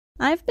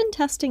I've been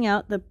testing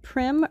out the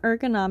Prym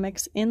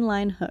Ergonomics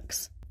inline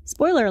hooks.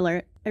 Spoiler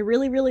alert, I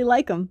really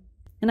like them.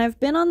 And I've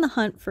been on the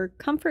hunt for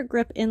comfort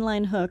grip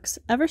inline hooks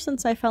ever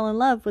since I fell in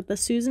love with the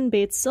Susan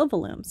Bates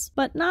Silvalooms,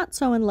 but not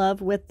so in love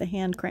with the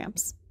hand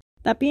cramps.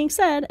 That being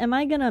said, am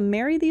I gonna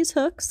marry these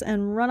hooks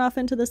and run off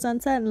into the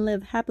sunset and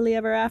live happily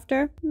ever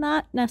after?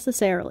 Not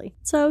necessarily.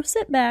 So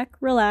sit back,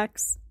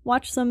 relax,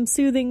 watch some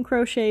soothing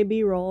crochet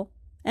B-roll,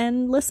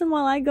 and listen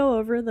while I go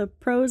over the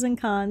pros and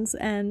cons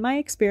and my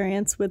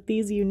experience with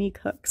these unique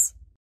hooks.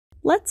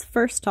 Let's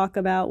first talk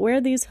about where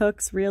these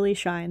hooks really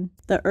shine.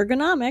 The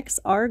ergonomics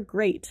are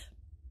great,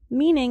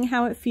 meaning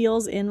how it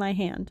feels in my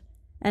hand,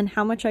 and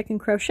how much I can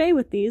crochet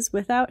with these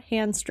without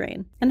hand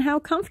strain, and how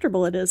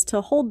comfortable it is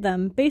to hold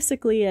them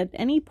basically at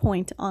any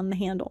point on the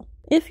handle.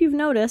 If you've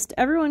noticed,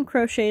 everyone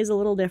crochets a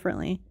little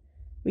differently.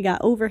 We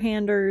got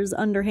overhanders,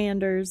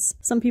 underhanders,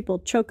 some people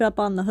choke up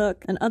on the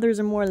hook, and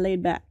others are more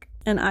laid back.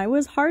 And I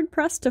was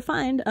hard-pressed to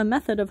find a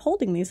method of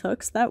holding these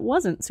hooks that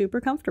wasn't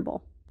super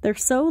comfortable. They're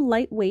so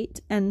lightweight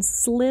and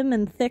slim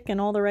and thick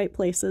in all the right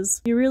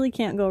places, you really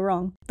can't go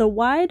wrong. The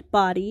wide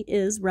body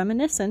is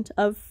reminiscent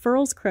of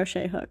Furl's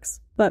crochet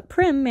hooks, but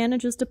Prym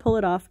manages to pull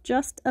it off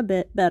just a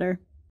bit better.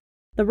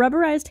 The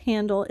rubberized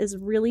handle is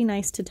really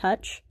nice to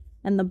touch,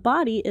 and the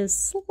body is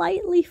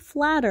slightly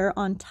flatter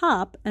on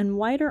top and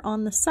wider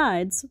on the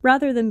sides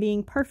rather than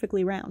being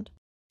perfectly round.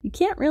 You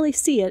can't really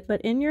see it,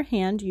 but in your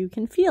hand you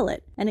can feel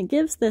it, and it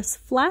gives this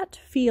flat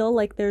feel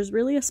like there's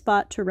really a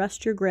spot to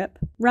rest your grip,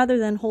 rather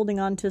than holding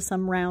on to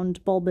some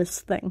round,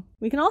 bulbous thing.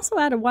 We can also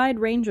add a wide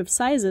range of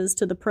sizes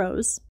to the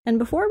pros, and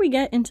before we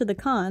get into the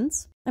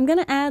cons, I'm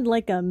gonna add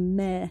like a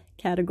meh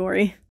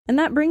category. And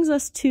that brings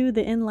us to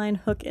the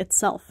inline hook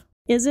itself.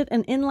 Is it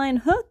an inline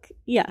hook?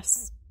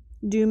 Yes.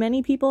 Do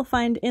many people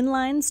find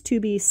inlines to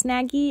be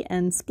snaggy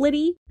and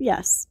splitty?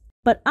 Yes.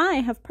 But I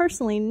have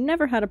personally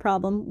never had a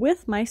problem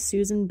with my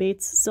Susan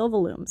Bates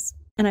Silvalooms,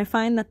 and I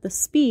find that the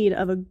speed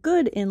of a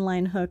good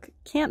inline hook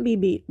can't be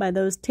beat by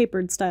those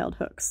tapered styled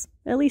hooks,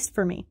 at least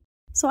for me.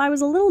 So I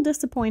was a little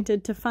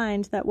disappointed to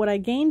find that what I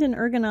gained in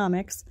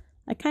ergonomics,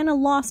 I kinda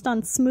lost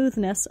on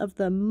smoothness of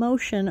the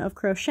motion of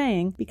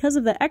crocheting because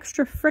of the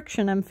extra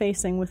friction I'm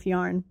facing with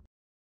yarn.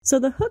 So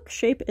the hook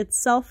shape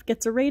itself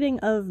gets a rating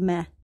of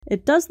meh.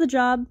 It does the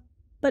job,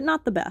 but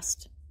not the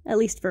best, at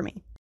least for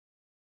me.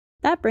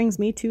 That brings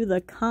me to the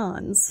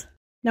cons.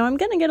 Now I'm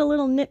gonna get a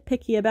little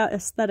nitpicky about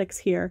aesthetics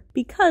here,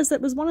 because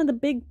it was one of the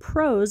big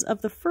pros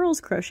of the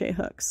Furl's crochet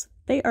hooks.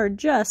 They are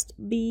just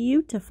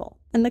beautiful.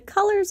 And the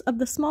colors of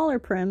the smaller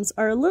Pryms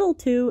are a little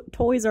too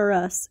Toys R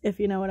Us, if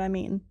you know what I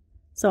mean.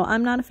 So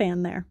I'm not a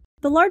fan there.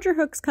 The larger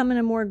hooks come in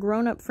a more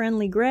grown-up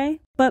friendly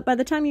gray, but by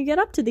the time you get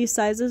up to these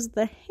sizes,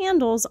 the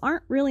handles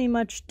aren't really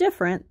much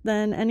different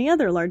than any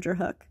other larger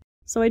hook.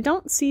 So I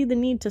don't see the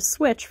need to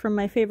switch from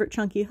my favorite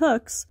chunky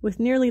hooks with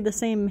nearly the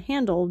same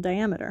handle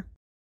diameter.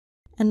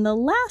 And the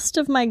last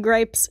of my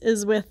gripes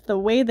is with the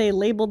way they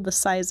labeled the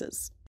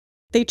sizes.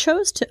 They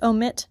chose to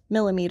omit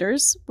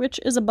millimeters, which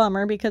is a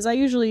bummer because I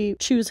usually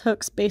choose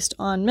hooks based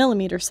on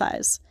millimeter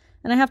size,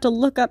 and I have to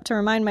look up to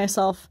remind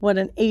myself what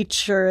an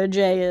H or a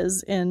J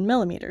is in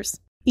millimeters.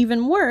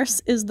 Even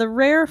worse is the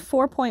rare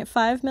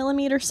 4.5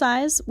 millimeter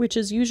size, which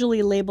is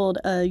usually labeled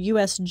a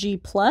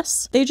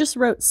USG+. They just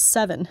wrote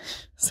 7.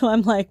 So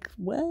I'm like,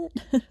 what?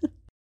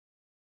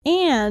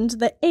 And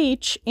the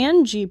H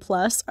and G+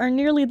 are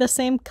nearly the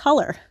same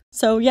color.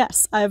 So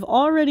yes, I've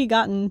already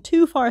gotten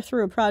too far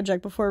through a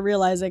project before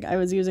realizing I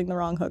was using the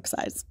wrong hook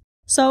size.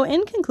 So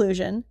in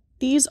conclusion,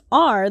 these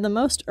are the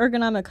most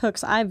ergonomic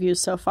hooks I've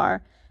used so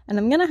far, and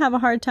I'm gonna have a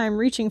hard time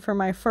reaching for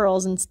my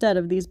Furls instead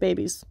of these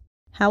babies.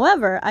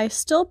 However, I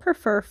still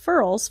prefer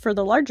Furls for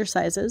the larger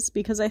sizes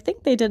because I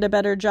think they did a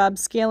better job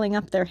scaling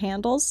up their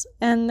handles,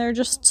 and they're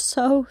just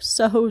so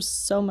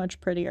much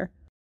prettier.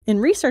 In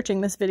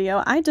researching this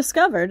video, I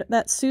discovered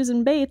that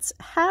Susan Bates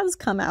has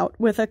come out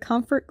with a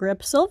comfort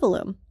grip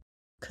Silvaloom.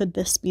 Could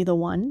this be the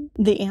one?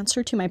 The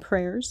answer to my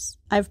prayers?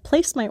 I've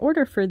placed my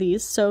order for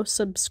these, so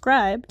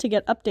subscribe to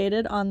get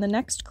updated on the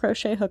next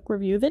crochet hook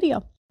review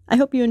video. I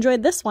hope you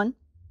enjoyed this one.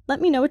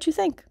 Let me know what you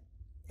think.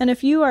 And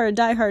if you are a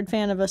diehard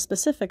fan of a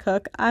specific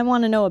hook, I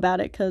want to know about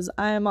it because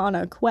I am on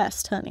a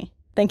quest, honey.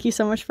 Thank you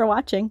so much for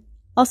watching.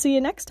 I'll see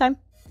you next time.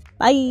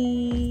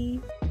 Bye!